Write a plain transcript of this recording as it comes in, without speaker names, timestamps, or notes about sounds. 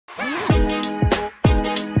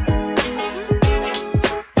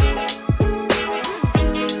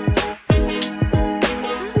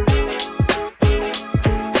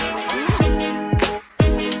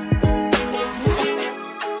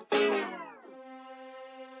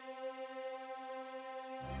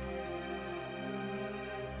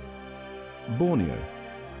Borneo.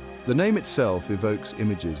 The name itself evokes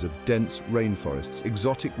images of dense rainforests,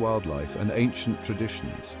 exotic wildlife, and ancient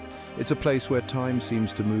traditions. It's a place where time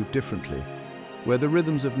seems to move differently, where the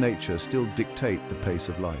rhythms of nature still dictate the pace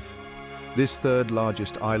of life. This third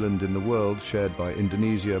largest island in the world, shared by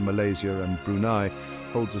Indonesia, Malaysia, and Brunei,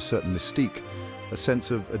 holds a certain mystique, a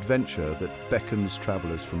sense of adventure that beckons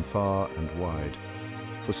travelers from far and wide.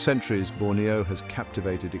 For centuries, Borneo has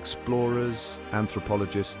captivated explorers,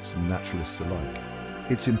 anthropologists, and naturalists alike.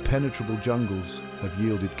 Its impenetrable jungles have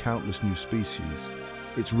yielded countless new species.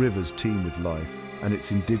 Its rivers teem with life, and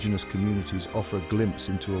its indigenous communities offer a glimpse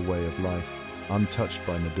into a way of life untouched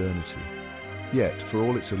by modernity. Yet, for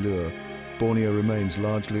all its allure, Borneo remains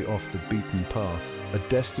largely off the beaten path, a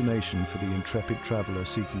destination for the intrepid traveler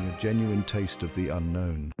seeking a genuine taste of the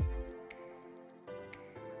unknown.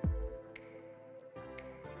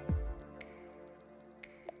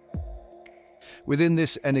 Within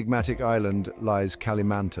this enigmatic island lies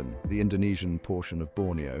Kalimantan, the Indonesian portion of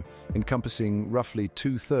Borneo, encompassing roughly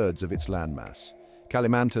 2/3 of its landmass.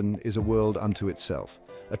 Kalimantan is a world unto itself,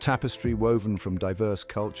 a tapestry woven from diverse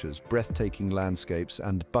cultures, breathtaking landscapes,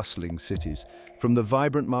 and bustling cities. From the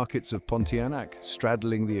vibrant markets of Pontianak,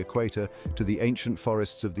 straddling the equator, to the ancient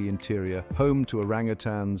forests of the interior, home to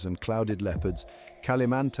orangutans and clouded leopards,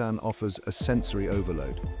 Kalimantan offers a sensory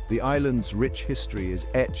overload. The island's rich history is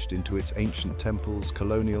etched into its ancient temples,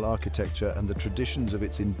 colonial architecture, and the traditions of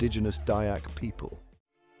its indigenous Dayak people.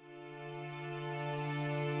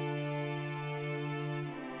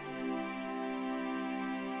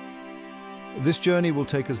 This journey will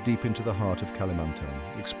take us deep into the heart of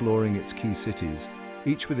Kalimantan, exploring its key cities,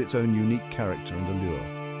 each with its own unique character and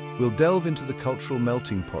allure. We'll delve into the cultural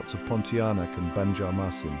melting pots of Pontianak and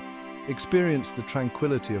Banjarmasin, experience the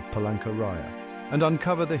tranquility of Palangkaraya, and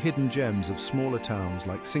uncover the hidden gems of smaller towns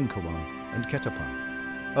like Singkawang and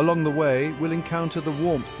Ketapang. Along the way, we'll encounter the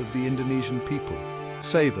warmth of the Indonesian people,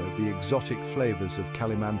 savor the exotic flavors of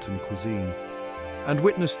Kalimantan cuisine, and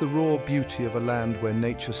witness the raw beauty of a land where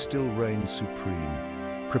nature still reigns supreme.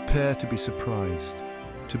 Prepare to be surprised,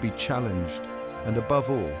 to be challenged, and above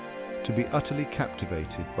all, to be utterly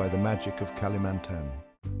captivated by the magic of Kalimantan.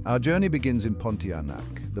 Our journey begins in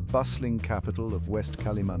Pontianak, the bustling capital of West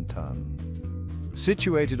Kalimantan.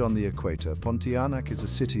 Situated on the equator, Pontianak is a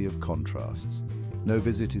city of contrasts. No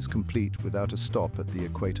visit is complete without a stop at the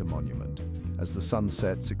Equator Monument. As the sun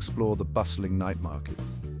sets, explore the bustling night markets.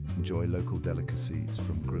 Enjoy local delicacies,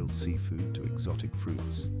 from grilled seafood to exotic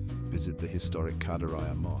fruits. Visit the historic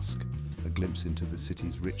Kadaraya Mosque, a glimpse into the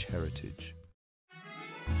city's rich heritage.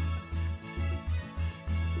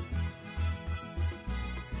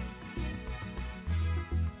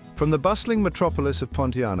 From the bustling metropolis of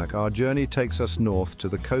Pontianak, our journey takes us north to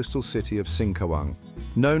the coastal city of Singkawang.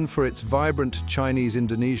 Known for its vibrant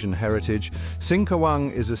Chinese-Indonesian heritage,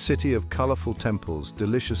 Singkawang is a city of colorful temples,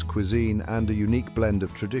 delicious cuisine, and a unique blend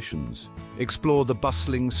of traditions. Explore the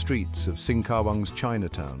bustling streets of Singkawang's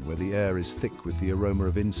Chinatown, where the air is thick with the aroma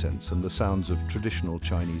of incense and the sounds of traditional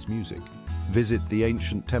Chinese music. Visit the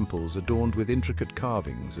ancient temples adorned with intricate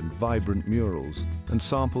carvings and vibrant murals, and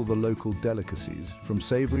sample the local delicacies, from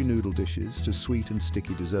savory noodle dishes to sweet and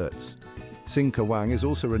sticky desserts. Singkawang is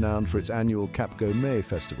also renowned for its annual Cap Gomeh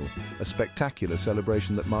festival, a spectacular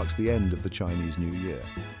celebration that marks the end of the Chinese New Year.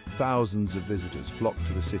 Thousands of visitors flock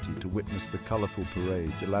to the city to witness the colorful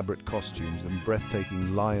parades, elaborate costumes, and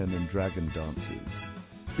breathtaking lion and dragon dances.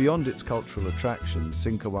 Beyond its cultural attractions,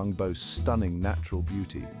 Singkawang boasts stunning natural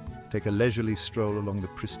beauty. Take a leisurely stroll along the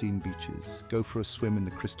pristine beaches, go for a swim in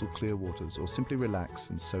the crystal clear waters, or simply relax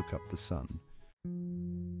and soak up the sun.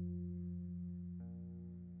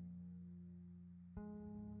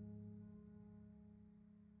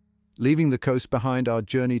 Leaving the coast behind, our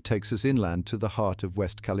journey takes us inland to the heart of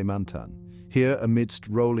West Kalimantan. Here, amidst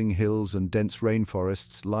rolling hills and dense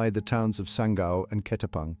rainforests, lie the towns of Sanggau and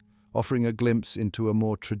Ketapang, offering a glimpse into a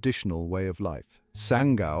more traditional way of life.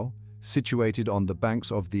 Sanggau, situated on the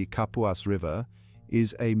banks of the Kapuas River,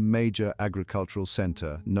 is a major agricultural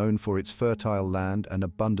center known for its fertile land and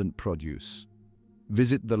abundant produce.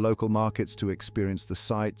 Visit the local markets to experience the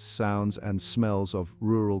sights, sounds, and smells of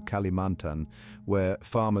rural Kalimantan, where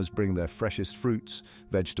farmers bring their freshest fruits,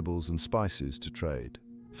 vegetables, and spices to trade.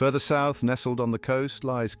 Further south, nestled on the coast,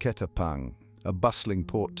 lies Ketapang, a bustling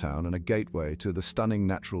port town and a gateway to the stunning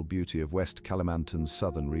natural beauty of West Kalimantan's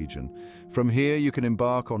southern region. From here, you can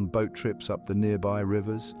embark on boat trips up the nearby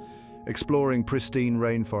rivers, exploring pristine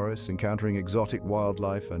rainforests, encountering exotic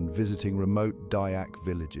wildlife, and visiting remote Dayak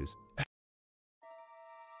villages.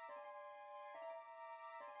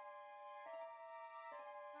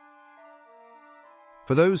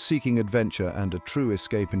 For those seeking adventure and a true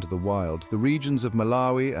escape into the wild, the regions of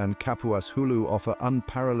Malawi and Kapuas Hulu offer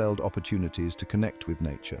unparalleled opportunities to connect with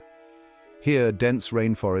nature. Here, dense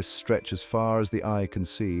rainforests stretch as far as the eye can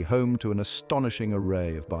see, home to an astonishing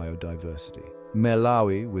array of biodiversity.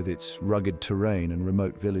 Malawi, with its rugged terrain and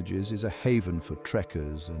remote villages, is a haven for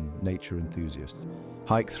trekkers and nature enthusiasts.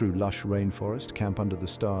 Hike through lush rainforest, camp under the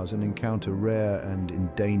stars, and encounter rare and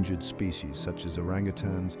endangered species such as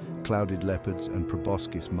orangutans, clouded leopards, and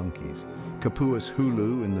proboscis monkeys. Kapuas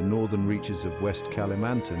Hulu, in the northern reaches of West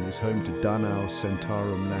Kalimantan, is home to Danau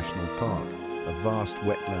Sentarum National Park, a vast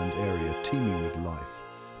wetland area teeming with life.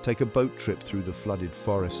 Take a boat trip through the flooded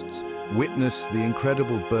forests, witness the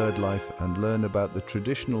incredible bird life, and learn about the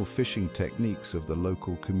traditional fishing techniques of the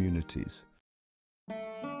local communities.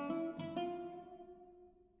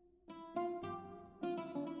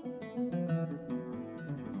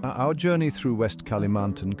 Our journey through West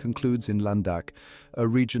Kalimantan concludes in Landak, a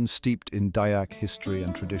region steeped in Dayak history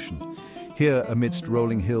and tradition. Here, amidst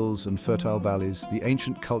rolling hills and fertile valleys, the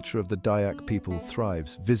ancient culture of the Dayak people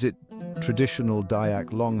thrives. Visit traditional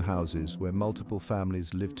Dayak longhouses where multiple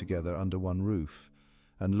families live together under one roof,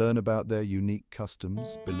 and learn about their unique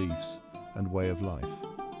customs, beliefs, and way of life.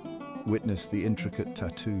 Witness the intricate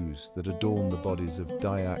tattoos that adorn the bodies of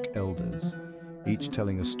Dayak elders, each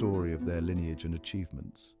telling a story of their lineage and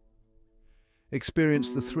achievements.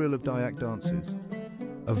 Experience the thrill of Dayak dances,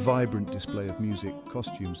 a vibrant display of music,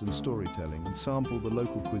 costumes, and storytelling, and sample the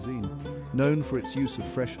local cuisine, known for its use of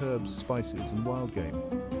fresh herbs, spices, and wild game.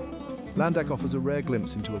 Landak offers a rare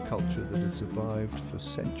glimpse into a culture that has survived for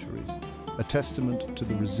centuries, a testament to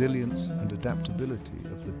the resilience and adaptability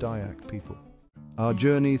of the Dayak people. Our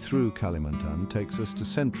journey through Kalimantan takes us to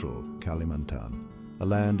central Kalimantan, a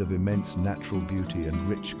land of immense natural beauty and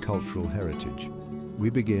rich cultural heritage. We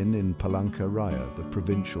begin in Palangkaraya, the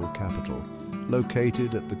provincial capital,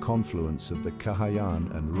 located at the confluence of the Kahayan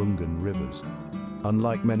and Rungan rivers.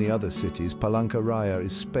 Unlike many other cities, Palangkaraya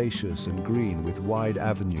is spacious and green with wide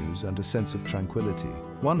avenues and a sense of tranquility.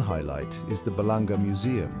 One highlight is the Balanga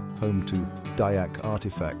Museum, home to Dayak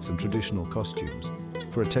artifacts and traditional costumes.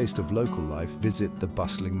 For a taste of local life, visit the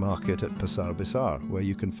bustling market at Pasar Besar, where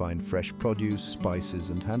you can find fresh produce, spices,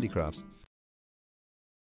 and handicrafts.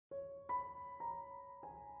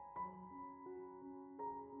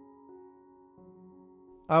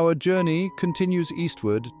 Our journey continues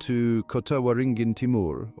eastward to Kota Waringin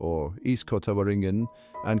Timur, or East Kota Waringin,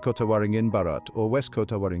 and Kota Waringin Barat, or West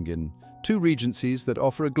Kota Waringin, two regencies that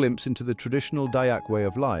offer a glimpse into the traditional Dayak way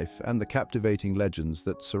of life and the captivating legends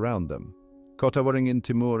that surround them. Kota Waringin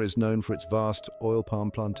Timur is known for its vast oil palm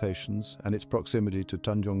plantations and its proximity to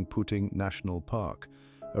Tanjung Puting National Park,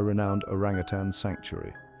 a renowned orangutan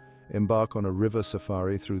sanctuary. Embark on a river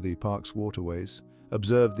safari through the park's waterways,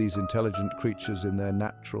 observe these intelligent creatures in their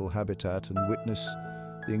natural habitat, and witness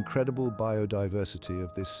the incredible biodiversity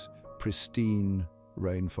of this pristine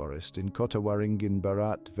rainforest. In Kota Waringin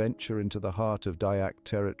Barat, venture into the heart of Dayak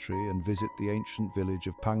territory and visit the ancient village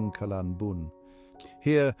of Pangkalan Bun.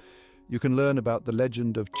 Here, you can learn about the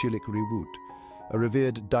legend of Cilik Riwut, a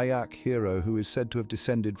revered Dayak hero who is said to have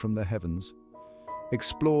descended from the heavens.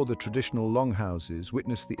 Explore the traditional longhouses,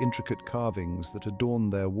 witness the intricate carvings that adorn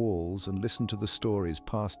their walls, and listen to the stories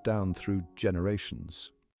passed down through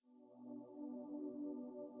generations.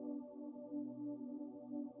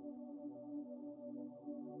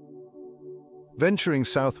 Venturing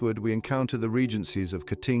southward, we encounter the regencies of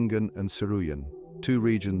Katingan and Seruyan, two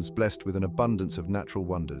regions blessed with an abundance of natural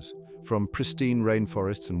wonders, from pristine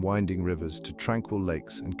rainforests and winding rivers to tranquil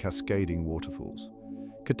lakes and cascading waterfalls.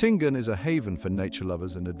 Katingan is a haven for nature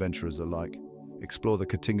lovers and adventurers alike. Explore the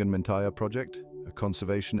Katingan Mentaya project, a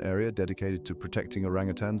conservation area dedicated to protecting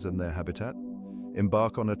orangutans and their habitat.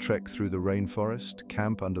 Embark on a trek through the rainforest,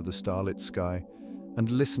 camp under the starlit sky, and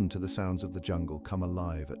listen to the sounds of the jungle come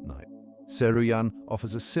alive at night. Seruyan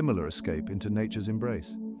offers a similar escape into nature's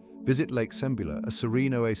embrace. Visit Lake Sembula, a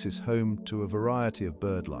serene oasis home to a variety of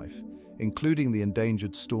bird life, including the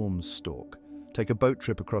endangered storm stork. Take a boat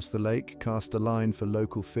trip across the lake, cast a line for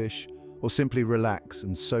local fish, or simply relax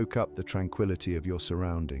and soak up the tranquility of your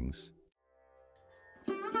surroundings.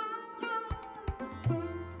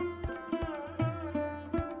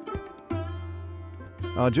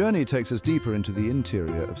 Our journey takes us deeper into the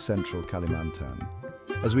interior of central Kalimantan,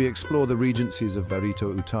 as we explore the regencies of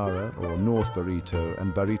Barito Utara, or North Barito,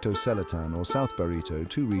 and Barito Selatan, or South Barito,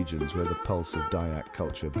 two regions where the pulse of Dayak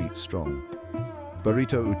culture beats strong.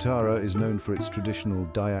 Barito Utara is known for its traditional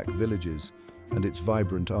Dayak villages and its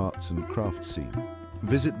vibrant arts and crafts scene.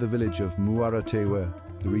 Visit the village of Muara Tewe,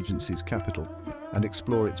 the regency's capital, and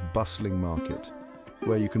explore its bustling market.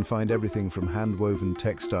 where you can find everything from hand-woven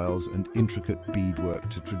textiles and intricate beadwork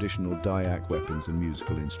to traditional Dayak weapons and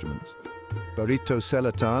musical instruments. Barito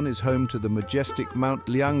Selatan is home to the majestic Mount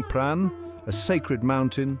Liang Pran, a sacred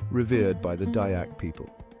mountain revered by the Dayak people.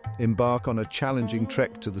 Embark on a challenging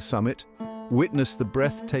trek to the summit, witness the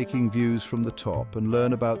breathtaking views from the top, and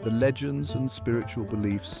learn about the legends and spiritual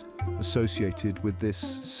beliefs associated with this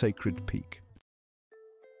sacred peak.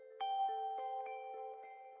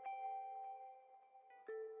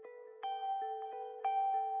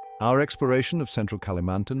 Our exploration of central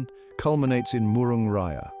Kalimantan culminates in Murung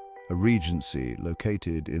Raya, a regency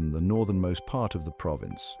located in the northernmost part of the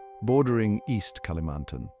province, bordering East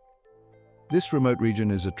Kalimantan. This remote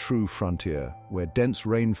region is a true frontier, where dense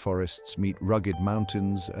rainforests meet rugged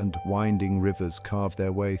mountains and winding rivers carve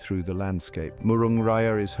their way through the landscape. Murung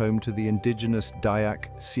Raya is home to the indigenous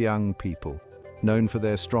Dayak Siang people, known for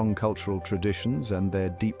their strong cultural traditions and their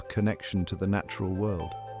deep connection to the natural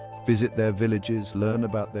world. Visit their villages, learn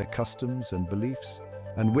about their customs and beliefs,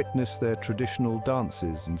 and witness their traditional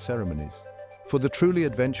dances and ceremonies. For the truly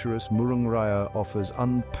adventurous, Murung Raya offers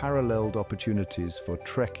unparalleled opportunities for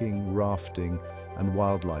trekking, rafting, and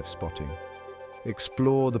wildlife spotting.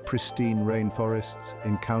 Explore the pristine rainforests,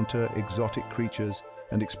 encounter exotic creatures,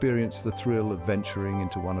 and experience the thrill of venturing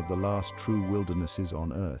into one of the last true wildernesses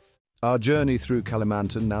on Earth. Our journey through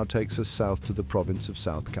Kalimantan now takes us south to the province of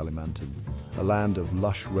South Kalimantan, a land of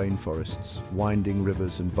lush rainforests, winding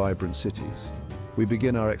rivers, and vibrant cities. We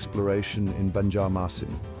begin our exploration in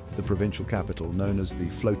Banjarmasin, the provincial capital known as the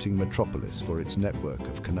floating metropolis for its network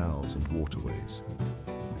of canals and waterways.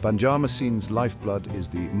 Banjarmasin's lifeblood is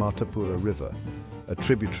the Martapura River, a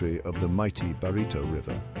tributary of the mighty Barito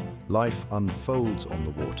River. Life unfolds on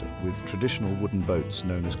the water, with traditional wooden boats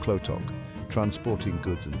known as klotok, transporting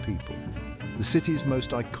goods and people. The city's most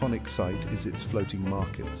iconic sight is its floating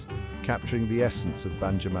markets, capturing the essence of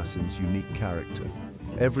Banjarmasin's unique character.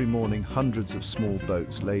 Every morning, hundreds of small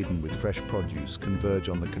boats laden with fresh produce converge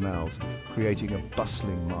on the canals, creating a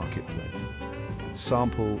bustling marketplace.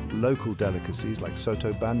 Sample local delicacies like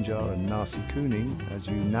soto banjar and nasi kuning as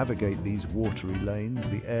you navigate these watery lanes.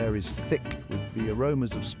 The air is thick with the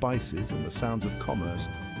aromas of spices and the sounds of commerce,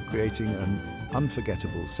 creating an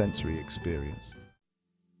unforgettable sensory experience.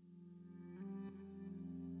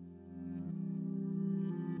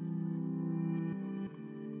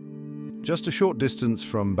 Just a short distance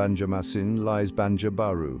from Banjarmasin lies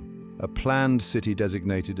Banjarbaru, a planned city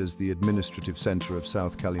designated as the administrative center of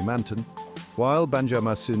South Kalimantan. While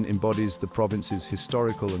Banjarmasin embodies the province's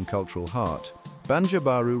historical and cultural heart,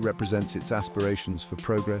 Banjarbaru represents its aspirations for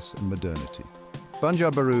progress and modernity.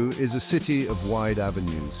 Banjarbaru is a city of wide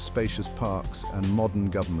avenues, spacious parks, and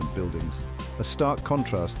modern government buildings, a stark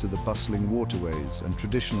contrast to the bustling waterways and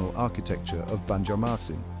traditional architecture of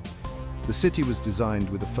Banjarmasin. The city was designed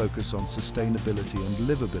with a focus on sustainability and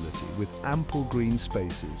livability, with ample green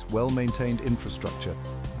spaces, well-maintained infrastructure,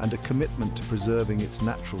 and a commitment to preserving its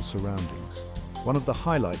natural surroundings. One of the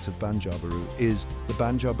highlights of Banjarbaru is the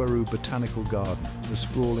Banjarbaru Botanical Garden, a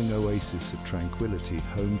sprawling oasis of tranquility,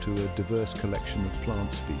 home to a diverse collection of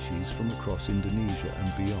plant species from across Indonesia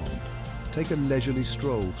and beyond. Take a leisurely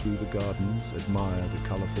stroll through the gardens, admire the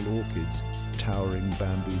colourful orchids, towering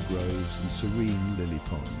bamboo groves, and serene lily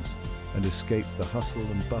ponds, and escape the hustle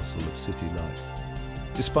and bustle of city life.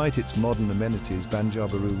 Despite its modern amenities,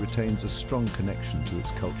 Banjarbaru retains a strong connection to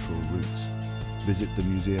its cultural roots. Visit the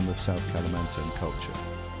Museum of South Kalimantan Culture,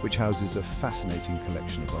 which houses a fascinating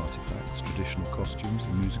collection of artifacts, traditional costumes,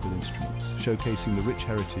 and musical instruments, showcasing the rich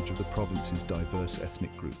heritage of the province's diverse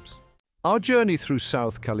ethnic groups. Our journey through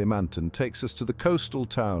South Kalimantan takes us to the coastal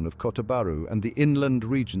town of Kota Baru and the inland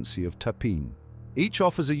regency of Tapin. Each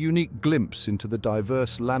offers a unique glimpse into the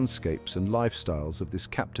diverse landscapes and lifestyles of this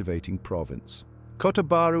captivating province. Kota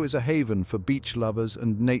Baru is a haven for beach lovers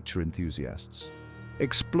and nature enthusiasts.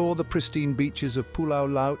 Explore the pristine beaches of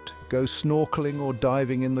Pulau Laut, go snorkeling or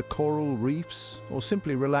diving in the coral reefs, or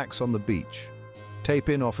simply relax on the beach.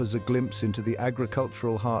 Tapin offers a glimpse into the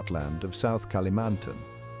agricultural heartland of South Kalimantan.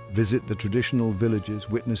 Visit the traditional villages,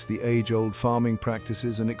 witness the age-old farming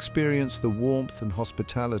practices, and experience the warmth and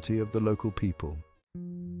hospitality of the local people.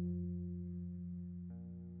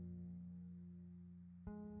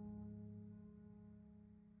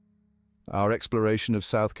 Our exploration of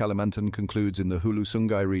South Kalimantan concludes in the Hulu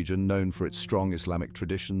Sungai region, known for its strong Islamic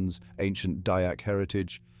traditions, ancient Dayak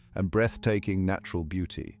heritage, and breathtaking natural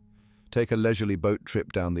beauty. Take a leisurely boat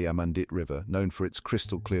trip down the Amandit River, known for its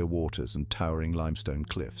crystal-clear waters and towering limestone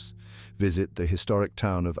cliffs. Visit the historic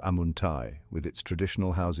town of Amuntai, with its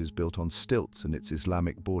traditional houses built on stilts and its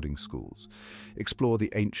Islamic boarding schools. Explore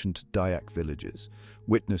the ancient Dayak villages,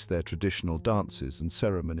 witness their traditional dances and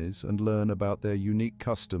ceremonies, and learn about their unique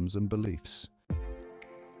customs and beliefs.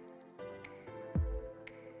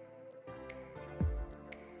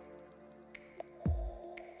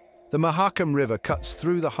 The Mahakam River cuts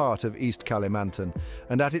through the heart of East Kalimantan,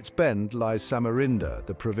 and at its bend lies Samarinda,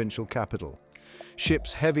 the provincial capital.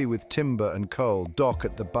 Ships heavy with timber and coal dock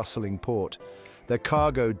at the bustling port, their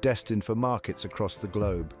cargo destined for markets across the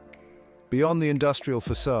globe. Beyond the industrial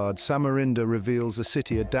facade, Samarinda reveals a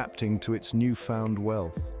city adapting to its newfound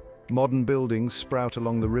wealth. Modern buildings sprout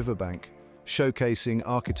along the riverbank, showcasing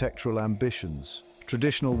architectural ambitions.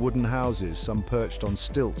 Traditional wooden houses, some perched on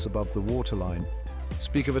stilts above the waterline,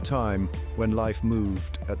 speak of a time when life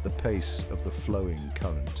moved at the pace of the flowing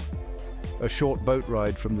current. A short boat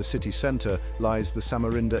ride from the city centre lies the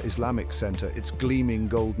Samarinda Islamic Centre, its gleaming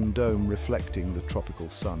golden dome reflecting the tropical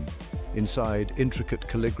sun. Inside, intricate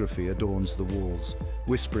calligraphy adorns the walls,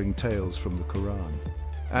 whispering tales from the Quran.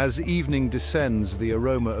 As evening descends, the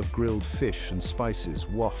aroma of grilled fish and spices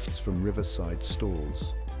wafts from riverside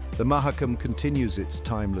stalls. The Mahakam continues its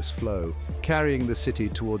timeless flow, carrying the city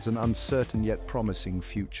towards an uncertain yet promising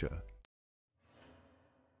future.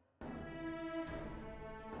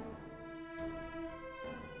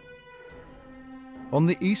 On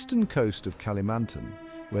the eastern coast of Kalimantan,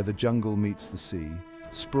 where the jungle meets the sea,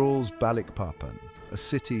 sprawls Balikpapan, a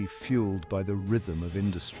city fueled by the rhythm of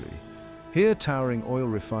industry. Here, towering oil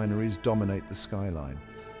refineries dominate the skyline,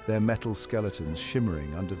 their metal skeletons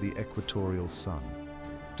shimmering under the equatorial sun.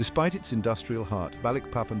 Despite its industrial heart,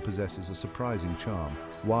 Balikpapan possesses a surprising charm.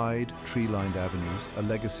 Wide, tree-lined avenues, a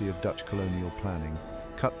legacy of Dutch colonial planning,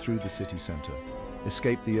 cut through the city centre.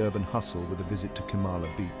 Escape the urban hustle with a visit to Kimala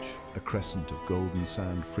Beach, a crescent of golden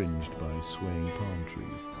sand fringed by swaying palm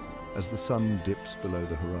trees. As the sun dips below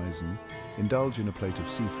the horizon, indulge in a plate of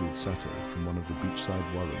seafood satay from one of the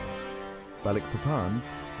beachside warrens. Balikpapan,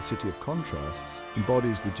 the city of contrasts,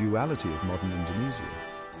 embodies the duality of modern Indonesia.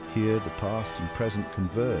 Here, the past and present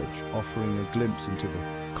converge, offering a glimpse into the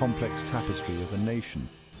complex tapestry of a nation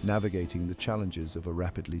navigating the challenges of a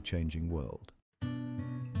rapidly changing world.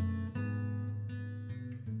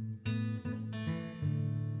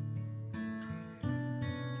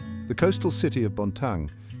 The coastal city of Bontang,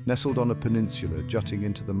 nestled on a peninsula jutting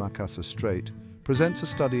into the Makassar Strait, presents a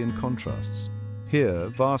study in contrasts. Here,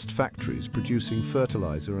 vast factories producing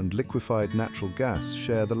fertilizer and liquefied natural gas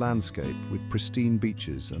share the landscape with pristine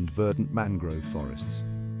beaches and verdant mangrove forests.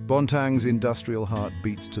 Bontang's industrial heart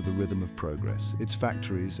beats to the rhythm of progress, its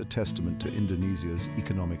factories a testament to Indonesia's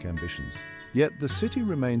economic ambitions. Yet the city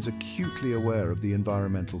remains acutely aware of the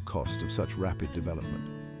environmental cost of such rapid development.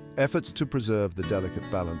 Efforts to preserve the delicate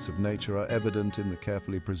balance of nature are evident in the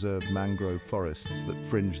carefully preserved mangrove forests that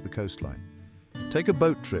fringe the coastline. Take a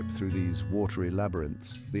boat trip through these watery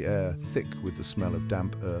labyrinths, the air thick with the smell of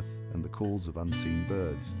damp earth and the calls of unseen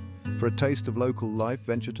birds. For a taste of local life,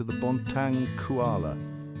 venture to the Bontang Kuala,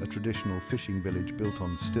 a traditional fishing village built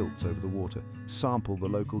on stilts over the water. Sample the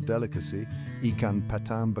local delicacy, ikan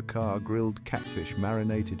patang bakar, grilled catfish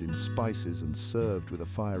marinated in spices and served with a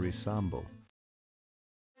fiery sambal.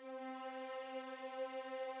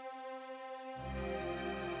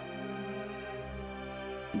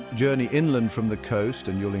 Journey inland from the coast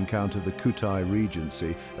and you'll encounter the Kutai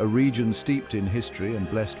Regency, a region steeped in history and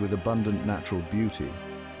blessed with abundant natural beauty.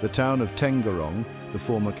 The town of Tenggarong, the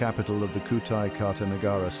former capital of the Kutai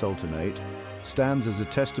Kartanegara Sultanate, stands as a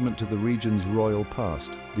testament to the region's royal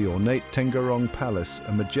past. The ornate Tenggarong Palace,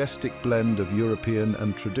 a majestic blend of European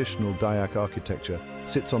and traditional Dayak architecture,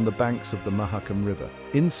 sits on the banks of the Mahakam River.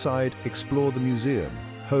 Inside, explore the museum,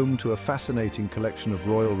 home to a fascinating collection of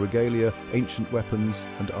royal regalia, ancient weapons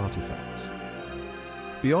and artifacts.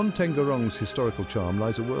 Beyond Tenggarong's historical charm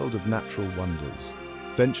lies a world of natural wonders.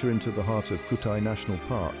 Venture into the heart of Kutai National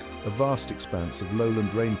Park, a vast expanse of lowland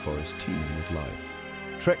rainforest teeming with life.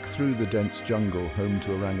 Trek through the dense jungle home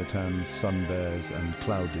to orangutans, sun bears and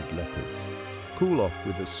clouded leopards. Cool off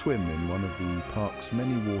with a swim in one of the park's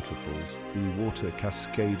many waterfalls, the water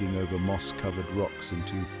cascading over moss-covered rocks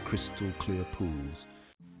into crystal-clear pools.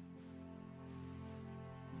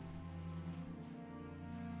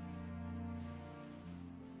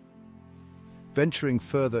 Venturing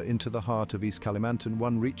further into the heart of East Kalimantan,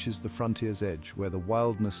 one reaches the frontier's edge, where the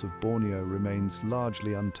wildness of Borneo remains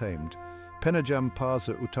largely untamed. Penajam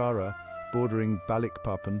Pasir Utara, bordering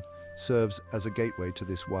Balikpapan, serves as a gateway to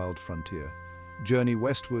this wild frontier. Journey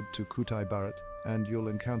westward to Kutai Barat, and you'll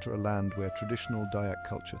encounter a land where traditional Dayak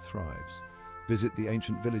culture thrives. Visit the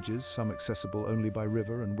ancient villages, some accessible only by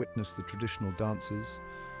river, and witness the traditional dances,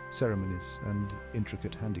 ceremonies, and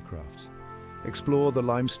intricate handicrafts. Explore the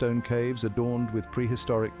limestone caves adorned with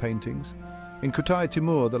prehistoric paintings. In Kutai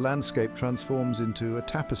Timur, the landscape transforms into a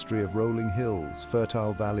tapestry of rolling hills,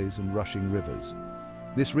 fertile valleys, and rushing rivers.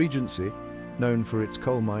 This regency, known for its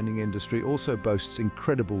coal mining industry, also boasts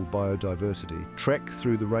incredible biodiversity. Trek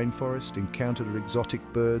through the rainforest, encounter exotic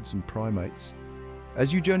birds and primates.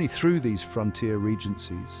 As you journey through these frontier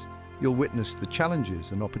regencies, you'll witness the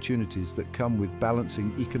challenges and opportunities that come with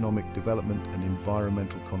balancing economic development and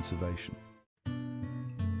environmental conservation.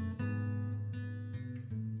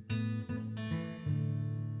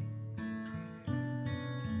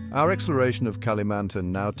 Our exploration of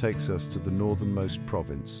Kalimantan now takes us to the northernmost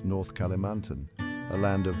province, North Kalimantan, a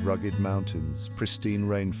land of rugged mountains, pristine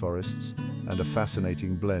rainforests, and a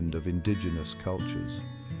fascinating blend of indigenous cultures.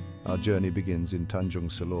 Our journey begins in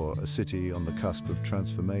Tanjung Selor, a city on the cusp of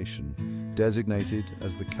transformation, designated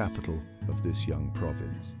as the capital of this young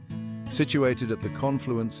province. Situated at the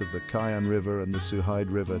confluence of the Kayan River and the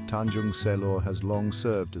Suhaid River, Tanjung Selor has long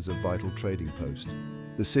served as a vital trading post.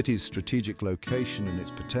 The city's strategic location and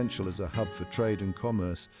its potential as a hub for trade and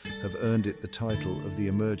commerce have earned it the title of the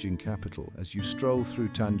emerging capital. As you stroll through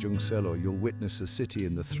Tanjung Selor, you'll witness a city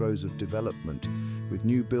in the throes of development, with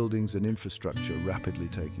new buildings and infrastructure rapidly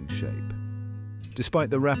taking shape. Despite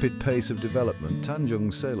the rapid pace of development,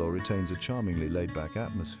 Tanjung Selor retains a charmingly laid-back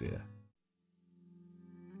atmosphere.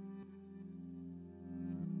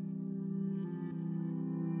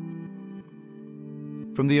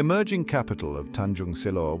 From the emerging capital of Tanjung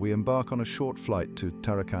Selor, we embark on a short flight to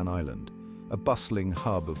Tarakan Island, a bustling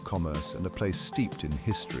hub of commerce and a place steeped in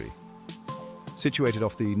history. Situated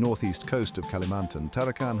off the northeast coast of Kalimantan,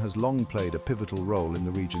 Tarakan has long played a pivotal role in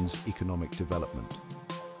the region's economic development.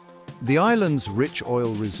 The island's rich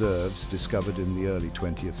oil reserves, discovered in the early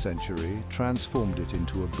 20th century, transformed it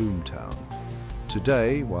into a boomtown.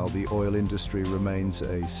 Today, while the oil industry remains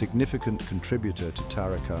a significant contributor to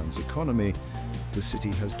Tarakan's economy, the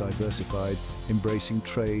city has diversified, embracing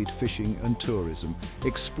trade, fishing and tourism.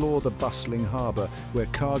 Explore the bustling harbour, where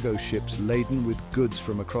cargo ships laden with goods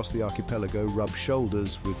from across the archipelago rub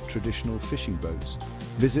shoulders with traditional fishing boats.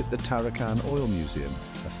 Visit the Tarakan Oil Museum,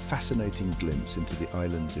 a fascinating glimpse into the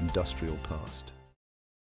island's industrial past.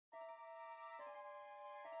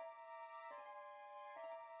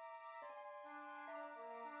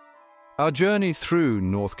 Our journey through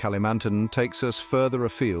North Kalimantan takes us further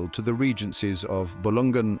afield to the regencies of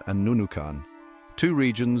Bulungan and Nunukan, two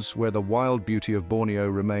regions where the wild beauty of Borneo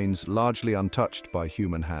remains largely untouched by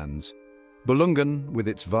human hands. Bulungan, with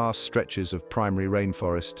its vast stretches of primary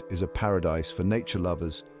rainforest, is a paradise for nature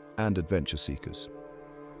lovers and adventure seekers.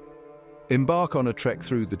 Embark on a trek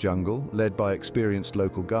through the jungle, led by experienced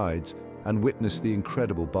local guides, and witness the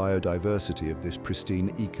incredible biodiversity of this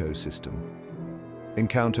pristine ecosystem.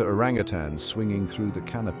 Encounter orangutans swinging through the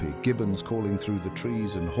canopy, gibbons calling through the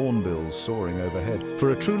trees, and hornbills soaring overhead.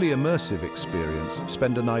 For a truly immersive experience,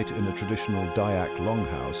 spend a night in a traditional Dayak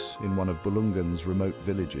longhouse in one of Bulungan's remote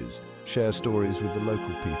villages. Share stories with the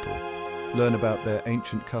local people. Learn about their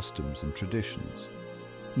ancient customs and traditions.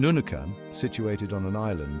 Nunukan, situated on an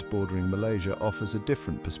island bordering Malaysia, offers a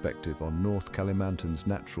different perspective on North Kalimantan's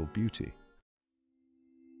natural beauty.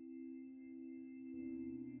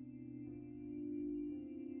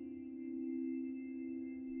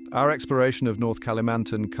 Our exploration of North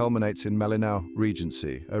Kalimantan culminates in Malinau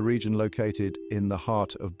Regency, a region located in the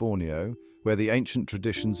heart of Borneo, where the ancient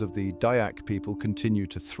traditions of the Dayak people continue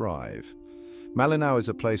to thrive. Malinau is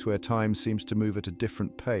a place where time seems to move at a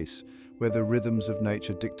different pace, where the rhythms of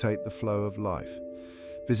nature dictate the flow of life.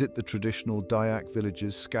 Visit the traditional Dayak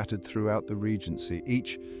villages scattered throughout the Regency,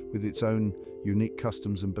 each with its own unique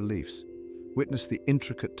customs and beliefs. Witness the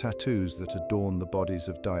intricate tattoos that adorn the bodies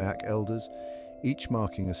of Dayak elders, each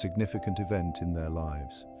marking a significant event in their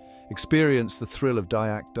lives. Experience the thrill of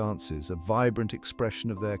Dayak dances, a vibrant expression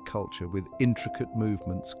of their culture with intricate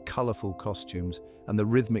movements, colourful costumes, and the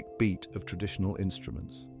rhythmic beat of traditional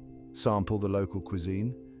instruments. Sample the local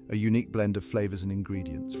cuisine, a unique blend of flavours and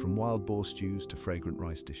ingredients, from wild boar stews to fragrant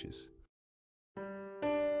rice dishes.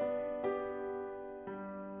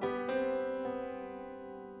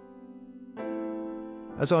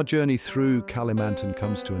 As our journey through Kalimantan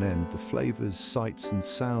comes to an end, the flavours, sights and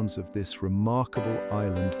sounds of this remarkable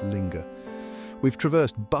island linger. We've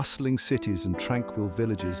traversed bustling cities and tranquil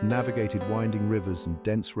villages, navigated winding rivers and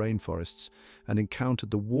dense rainforests, and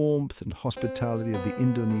encountered the warmth and hospitality of the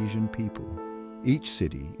Indonesian people. Each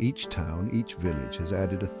city, each town, each village has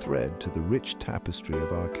added a thread to the rich tapestry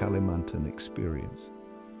of our Kalimantan experience.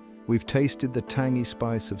 We've tasted the tangy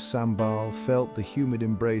spice of sambal, felt the humid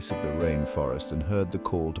embrace of the rainforest, and heard the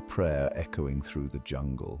call to prayer echoing through the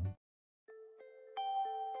jungle.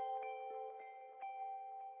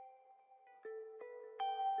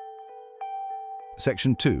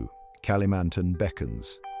 Section 2. Kalimantan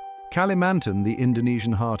beckons. Kalimantan, the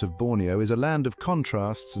Indonesian heart of Borneo, is a land of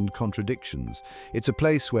contrasts and contradictions. It's a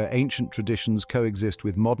place where ancient traditions coexist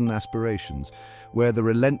with modern aspirations, where the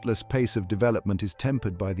relentless pace of development is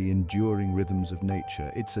tempered by the enduring rhythms of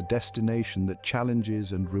nature. It's a destination that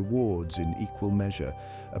challenges and rewards in equal measure,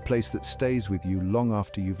 a place that stays with you long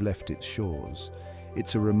after you've left its shores.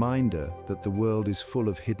 It's a reminder that the world is full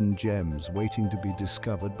of hidden gems waiting to be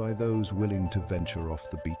discovered by those willing to venture off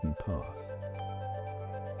the beaten path.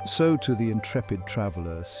 So to the intrepid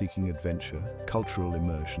traveler seeking adventure, cultural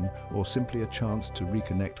immersion, or simply a chance to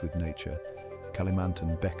reconnect with nature,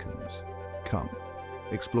 Kalimantan beckons. Come,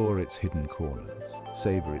 explore its hidden corners,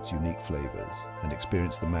 savor its unique flavors, and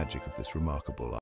experience the magic of this remarkable